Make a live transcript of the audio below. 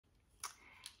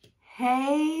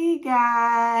Hey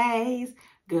guys,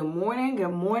 good morning,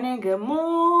 good morning, good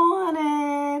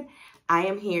morning. I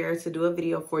am here to do a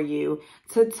video for you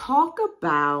to talk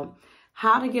about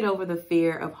how to get over the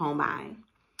fear of home buying.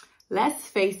 Let's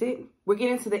face it, we're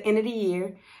getting to the end of the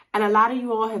year, and a lot of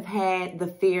you all have had the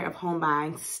fear of home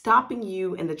buying stopping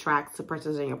you in the tracks to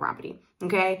purchasing your property,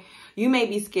 okay? You may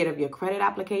be scared of your credit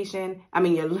application,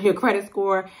 your credit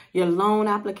score, your loan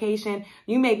application.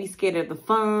 You may be scared of the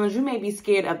funds. You may be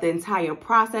scared of the entire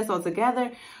process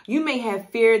altogether. You may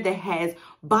have fear that has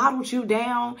bottled you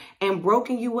down and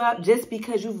broken you up just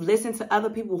because you've listened to other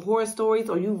people's horror stories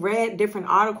or you read different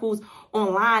articles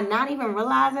online, not even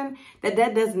realizing that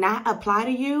that does not apply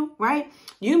to you, right?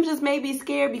 You just may be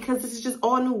scared because this is just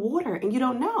all new water and you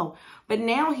don't know. But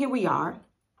now here we are.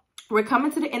 We're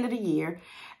coming to the end of the year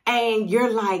and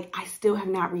you're like, I still have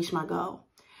not reached my goal.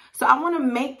 So I want to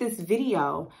make this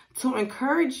video to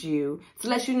encourage you, to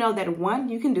let you know that 1,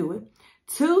 you can do it.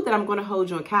 2, that I'm going to hold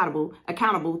you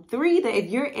accountable. 3, that if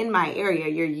you're in my area,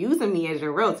 you're using me as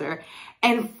your realtor.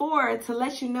 And 4, to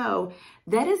let you know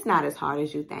that it's not as hard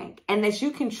as you think and that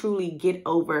you can truly get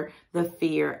over the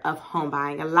fear of home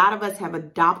buying. A lot of us have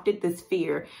adopted this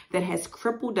fear that has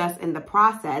crippled us in the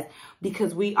process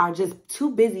because we are just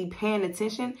too busy paying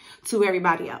attention to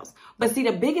everybody else. But see,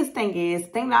 the biggest thing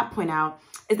that I point out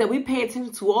is that we pay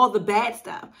attention to all the bad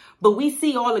stuff, but we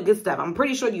see all the good stuff. I'm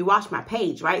pretty sure you watch my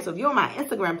page, right? So if you're on my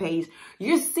Instagram page,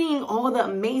 you're seeing all the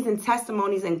amazing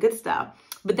testimonies and good stuff,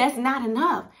 but that's not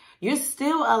enough. You're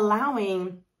still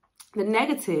allowing the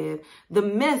negative, the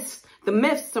myths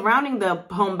surrounding the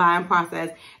home buying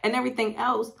process and everything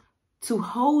else to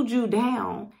hold you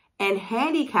down and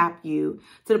handicap you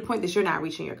to the point that you're not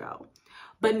reaching your goal.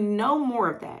 But no more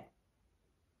of that.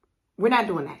 We're not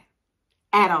doing that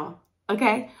at all.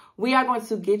 Okay, we are going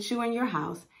to get you in your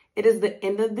house. It is the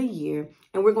end of the year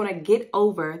and we're going to get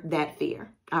over that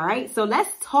fear. All right, so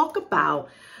let's talk about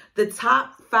the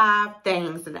top 5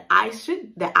 things that I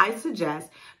suggest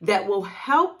that will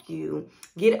help you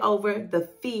get over the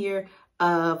fear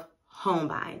of home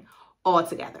buying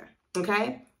altogether.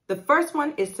 Okay, the first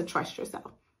one is to trust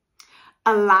yourself.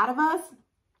 A lot of us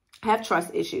have trust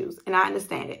issues, and I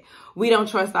understand it. We don't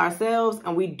trust ourselves,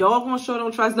 and we doggone sure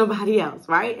don't trust nobody else,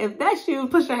 right? If that's you,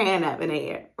 push your hand up in the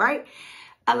air, right?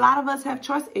 A lot of us have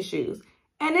trust issues,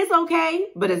 and it's okay,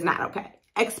 but it's not okay,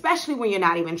 especially when you're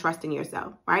not even trusting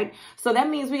yourself, right? So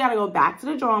that means we got to go back to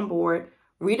the drawing board,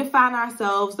 redefine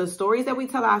ourselves, the stories that we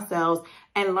tell ourselves,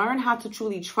 and learn how to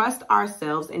truly trust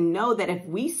ourselves and know that if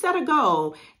we set a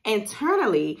goal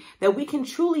internally, that we can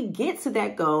truly get to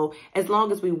that goal as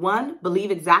long as we, 1,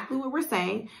 believe exactly what we're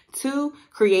saying, 2,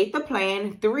 create the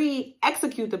plan, 3,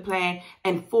 execute the plan,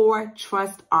 and 4,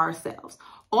 trust ourselves.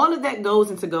 All of that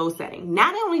goes into goal setting,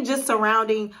 not only just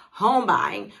surrounding home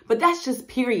buying, but that's just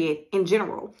period in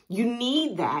general. You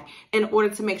need that in order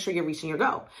to make sure you're reaching your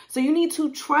goal. So you need to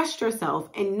trust yourself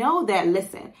and know that,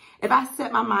 listen, if I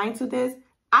set my mind to this,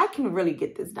 I can really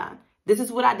get this done. This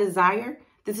is what I desire.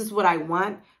 This is what I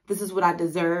want. This is what I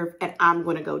deserve, and I'm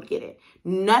going to go get it.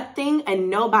 Nothing and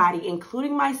nobody,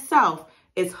 including myself,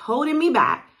 is holding me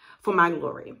back for my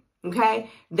glory. Okay,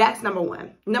 that's number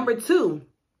 1. Number 2,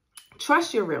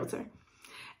 trust your realtor.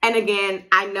 And again,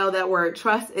 I know that word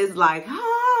trust is like,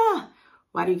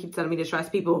 why do you keep telling me to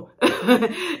trust people?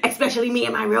 Especially me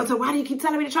and my realtor. Why do you keep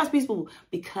telling me to trust people?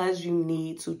 Because you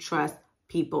need to trust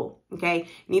people, okay? You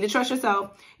need to trust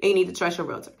yourself and you need to trust your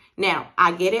realtor. Now,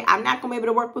 I get it. I'm not going to be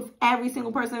able to work with every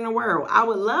single person in the world. I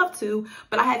would love to,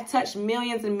 but I have touched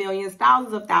millions and millions,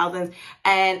 thousands of thousands,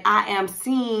 and I am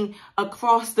seen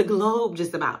across the globe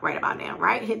just about right about now,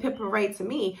 right? Hip hip hooray to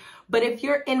me. But if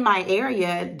you're in my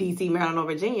area, DC, Maryland, or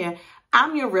Virginia,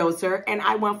 I'm your realtor and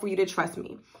I want for you to trust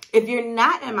me. If you're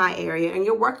not in my area and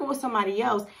you're working with somebody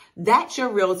else, that's your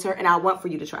realtor and I want for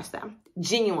you to trust them.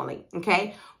 Genuinely,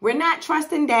 okay? We're not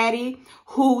trusting daddy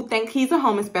who thinks he's a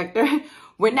home inspector.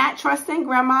 We're not trusting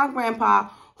grandma and grandpa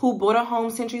who bought a home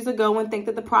centuries ago and think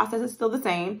that the process is still the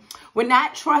same. We're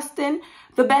not trusting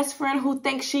the best friend who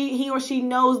thinks he or she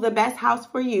knows the best house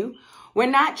for you. We're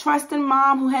not trusting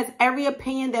mom who has every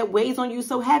opinion that weighs on you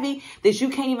so heavy that you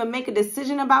can't even make a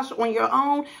decision about on your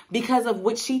own because of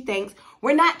what she thinks.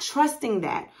 We're not trusting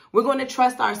that. We're going to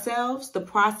trust ourselves, the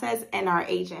process, and our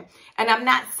agent. And I'm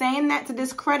not saying that to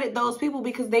discredit those people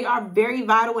because they are very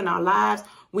vital in our lives.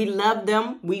 We love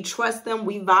them. We trust them.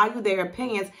 We value their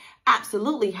opinions.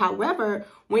 Absolutely. However,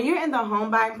 when you're in the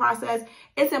home buying process,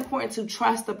 it's important to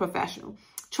trust the professional.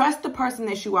 Trust the person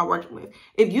that you are working with.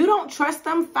 If you don't trust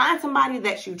them, find somebody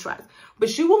that you trust.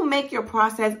 But you will make your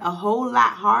process a whole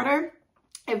lot harder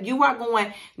if you are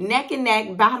going neck and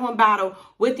neck, battle and battle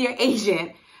with your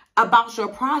agent about your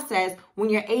process when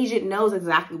your agent knows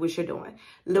exactly what you're doing,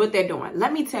 what they're doing.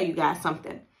 Let me tell you guys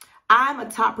something. I'm a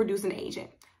top producing agent,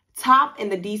 top in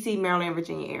the DC, Maryland,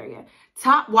 Virginia area,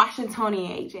 top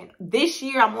Washingtonian agent. This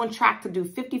year, I'm on track to do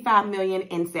 55 million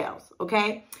in sales,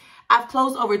 okay? I've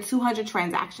closed over 200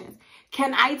 transactions.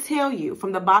 Can I tell you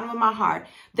from the bottom of my heart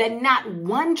that not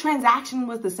one transaction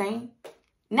was the same?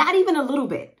 Not even a little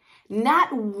bit.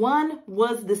 Not one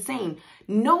was the same.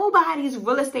 Nobody's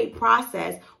real estate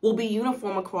process will be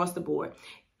uniform across the board.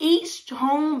 Each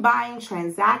home buying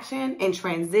transaction and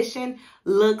transition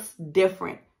looks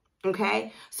different,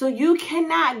 okay? So you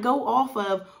cannot go off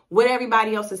of what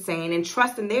everybody else is saying and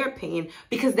trust in their opinion,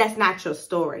 because that's not your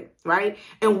story, right?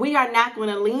 And we are not going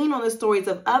to lean on the stories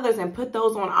of others and put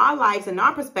those on our lives and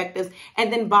our perspectives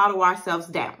and then bottle ourselves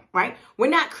down, right? We're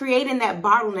not creating that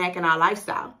bottleneck in our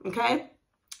lifestyle, okay?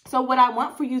 So what I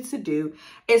want for you to do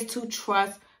is to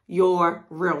trust your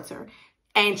realtor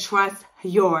and trust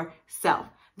yourself.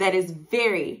 That is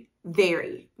very,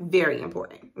 very, very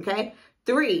important, okay?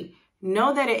 3,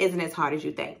 know that it isn't as hard as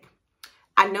you think.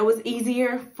 I know it's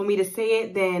easier for me to say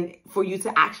it than for you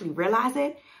to actually realize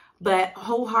it, but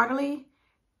wholeheartedly,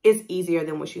 it's easier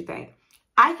than what you think.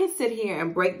 I could sit here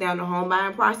and break down the home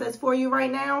buying process for you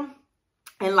right now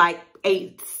in like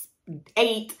eight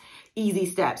easy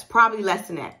steps, probably less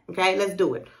than that, okay? Let's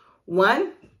do it.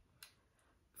 1,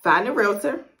 find a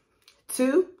realtor.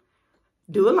 2,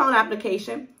 do a loan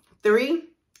application. 3,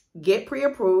 get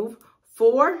pre-approved.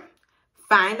 4,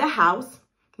 find a house.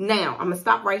 Now, I'm going to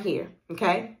stop right here,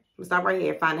 okay? I'm going to stop right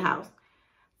here, find the house.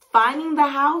 Finding the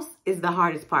house is the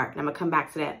hardest part, and I'm going to come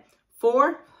back to that.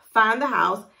 4, find the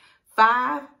house.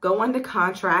 5, go under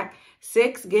contract.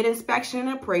 6, get inspection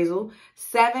and appraisal.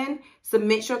 7,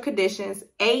 submit your conditions.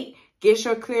 8, get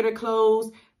your clear to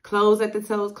close. Close at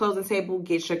the closing table.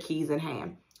 Get your keys in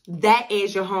hand. That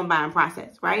is your home buying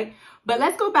process, right? But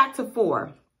let's go back to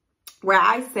 4, where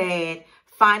I said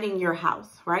finding your house,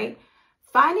 right?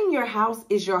 Finding your house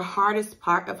is your hardest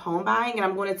part of home buying, and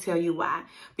I'm going to tell you why.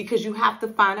 Because you have to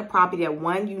find a property that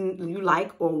 1, you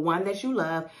like, or 1 that you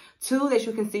love, 2, that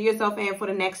you can see yourself in for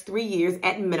the next 3 years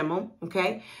at minimum,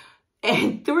 okay?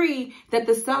 And 3, that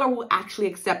the seller will actually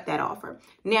accept that offer.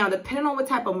 Now, depending on what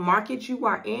type of market you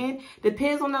are in,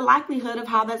 depends on the likelihood of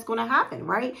how that's going to happen,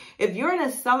 right? If you're in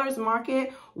a seller's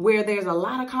market where there's a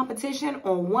lot of competition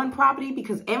on one property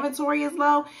because inventory is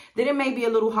low, then it may be a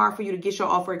little hard for you to get your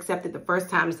offer accepted the first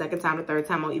time, the second time, the third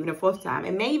time, or even the 4th time.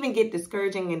 It may even get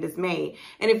discouraging and dismayed.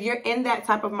 And if you're in that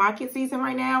type of market season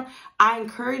right now, I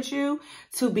encourage you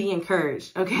to be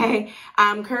encouraged, okay?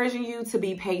 I'm encouraging you to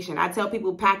be patient. I tell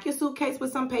people, pack your suitcase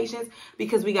with some patience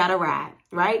because we got to ride,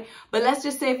 right? But let's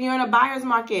just say if you're in a buyer's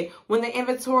market when the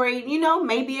inventory, you know,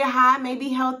 may be a high, may be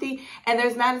healthy, and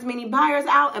there's not as many buyers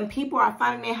out and people are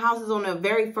finding their houses on their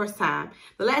very first time.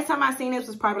 The last time I seen this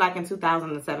was probably like in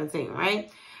 2017,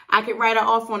 right? I could write an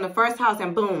offer on the first house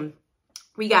and boom,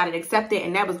 we got it accepted.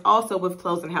 And that was also with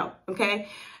closing help, okay?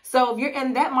 So if you're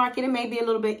in that market, it may be a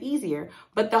little bit easier.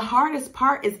 But the hardest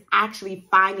part is actually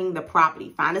finding the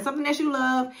property, finding something that you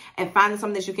love and finding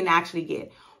something that you can actually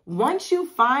get. Once you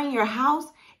find your house,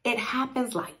 it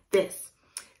happens like this.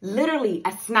 Literally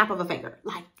a snap of a finger,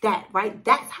 like that, right?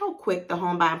 That's how quick the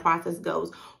home buying process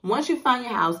goes. Once you find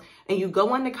your house and you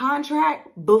go under contract,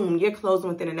 boom, you're closing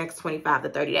within the next 25 to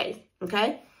 30 days,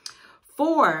 okay?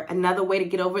 4, another way to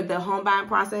get over the home buying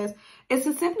process is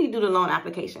to simply do the loan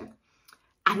application.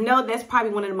 I know that's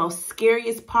probably one of the most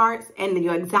scariest parts, and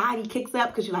your anxiety kicks up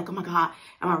because you're like, oh my God,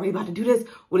 am I really about to do this?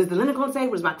 What is the lender going to say?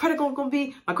 What is my credit going to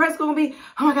be? My credit score going to be?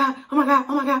 Oh my God, oh my God,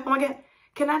 oh my God, oh my God.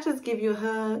 Can I just give you a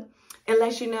hug and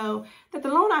let you know that the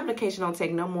loan application don't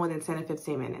take no more than 10 to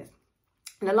 15 minutes.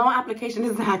 And the loan application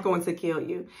is not going to kill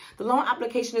you. The loan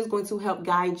application is going to help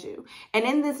guide you. And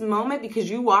in this moment, because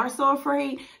you are so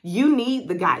afraid, you need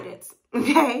the guidance.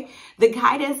 Okay? The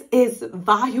guidance is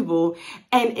valuable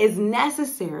and is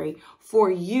necessary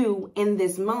for you in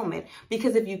this moment.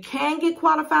 Because if you can get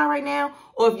qualified right now,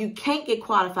 or if you can't get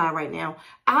qualified right now,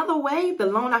 either way, the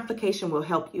loan application will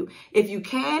help you. If you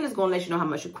can, it's going to let you know how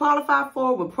much you qualify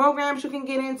for, what programs you can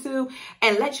get into,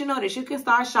 and let you know that you can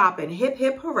start shopping. Hip,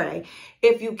 hip, hooray.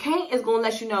 If you can't, it's going to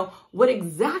let you know what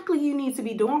exactly you need to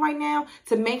be doing right now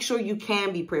to make sure you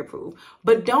can be pre-approved.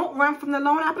 But don't run from the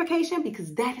loan application,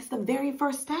 because that is the very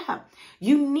first step.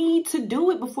 You need to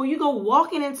do it before you go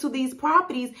walking into these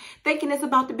properties thinking it's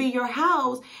about to be your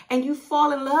house, and you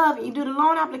fall in love and you do the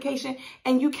loan application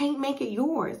and you can't make it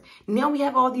yours. Now we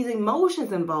have all these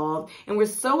emotions involved and we're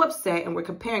so upset and we're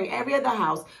comparing every other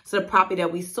house to the property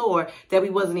that we saw that we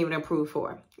wasn't even approved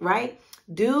for, right?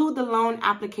 Do the loan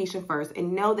application first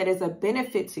and know that it's a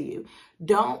benefit to you.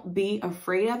 Don't be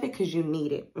afraid of it because you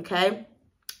need it, okay?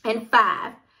 And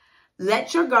 5,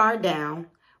 let your guard down.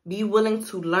 Be willing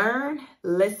to learn,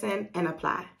 listen, and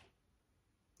apply.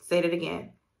 Say that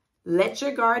again. Let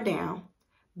your guard down.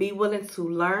 Be willing to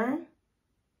learn,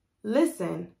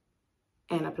 listen,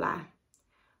 and apply.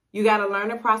 You got to learn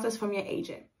the process from your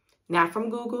agent. Not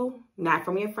from Google, not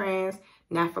from your friends,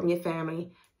 not from your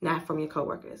family, not from your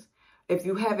coworkers. If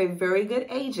you have a very good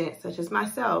agent, such as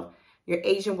myself, your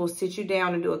agent will sit you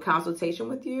down and do a consultation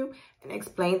with you and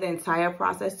explain the entire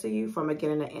process to you from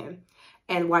beginning to end.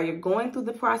 And while you're going through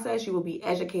the process, you will be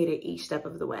educated each step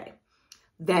of the way.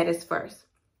 That is first.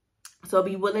 So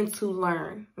be willing to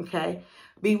learn, okay?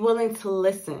 Be willing to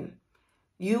listen.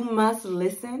 You must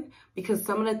listen because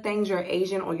some of the things your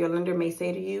agent or your lender may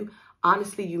say to you,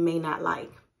 honestly, you may not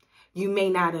like. You may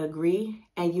not agree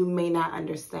and you may not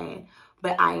understand.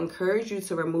 But I encourage you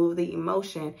to remove the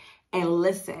emotion and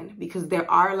listen because there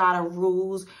are a lot of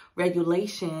rules,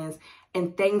 regulations,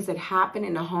 and things that happen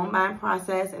in the home buying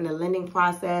process and the lending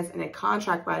process and the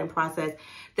contract writing process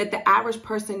that the average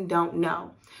person don't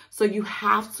know. So you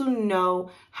have to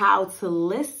know how to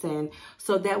listen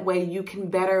so that way you can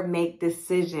better make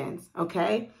decisions,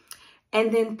 okay?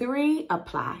 And then 3,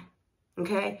 apply,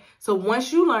 okay? So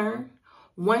once you learn,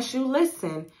 once you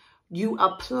listen, you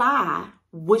apply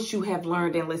what you have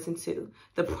learned and listened to.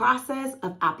 The process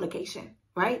of application,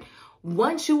 right?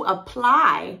 Once you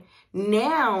apply,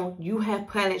 now you have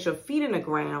planted your feet in the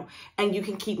ground and you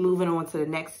can keep moving on to the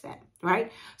next step,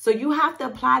 right? So you have to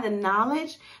apply the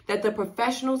knowledge that the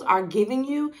professionals are giving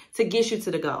you to get you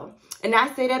to the goal. And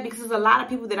I say that because there's a lot of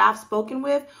people that I've spoken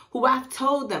with who I've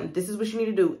told them, this is what you need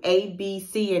to do, A, B,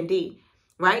 C, and D,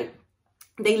 right?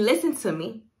 They listen to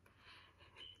me.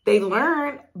 They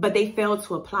learn, but they fail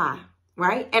to apply,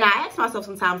 right? And I ask myself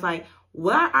sometimes, like,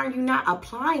 why are you not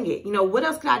applying it? You know, what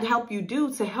else could I help you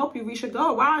do to help you reach your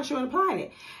goal? Why aren't you applying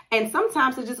it? And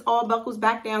sometimes it just all buckles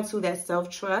back down to that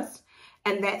self-trust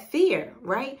and that fear,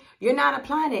 right? You're not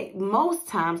applying it. Most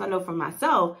times, I know for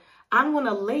myself, I'm going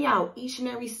to lay out each and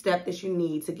every step that you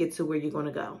need to get to where you're going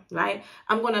to go, right?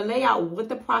 I'm going to lay out what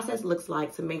the process looks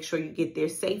like to make sure you get there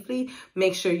safely,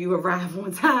 make sure you arrive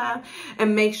on time,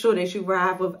 and make sure that you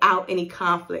arrive without any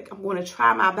conflict. I'm going to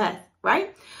try my best,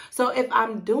 right? So if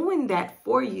I'm doing that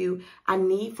for you, I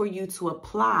need for you to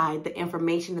apply the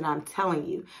information that I'm telling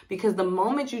you. Because the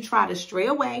moment you try to stray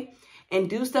away and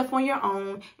do stuff on your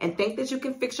own and think that you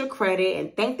can fix your credit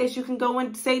and think that you can go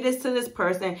and say this to this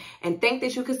person and think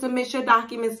that you can submit your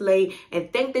documents late and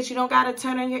think that you don't got to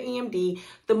turn on your EMD,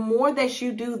 the more that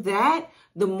you do that,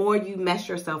 the more you mess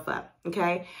yourself up,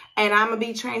 okay? And I'm going to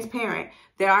be transparent.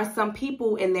 There are some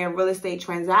people in their real estate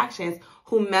transactions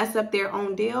who mess up their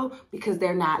own deal because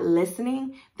they're not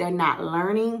listening, they're not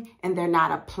learning, and they're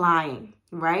not applying,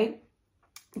 right?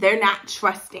 They're not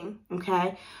trusting,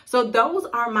 okay? So those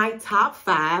are my top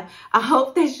 5. I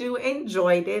hope that you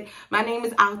enjoyed it. My name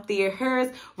is Hhheeeyyyy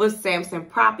Hers with Samson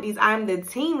Properties. I'm the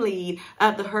team lead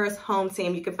of the Hers Home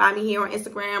Team. You can find me here on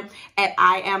Instagram at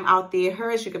I am Hhheeeyyyy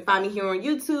Hers. You can find me here on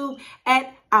YouTube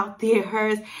at Hhheeeyyyy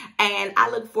Hers. And I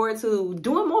look forward to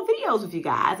doing more videos with you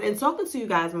guys and talking to you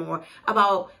guys more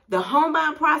about the home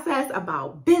buying process,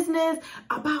 about business,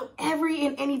 about every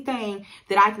and anything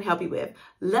that I can help you with.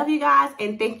 Love you guys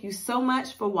and thank you so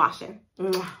much for watching.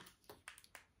 Mwah.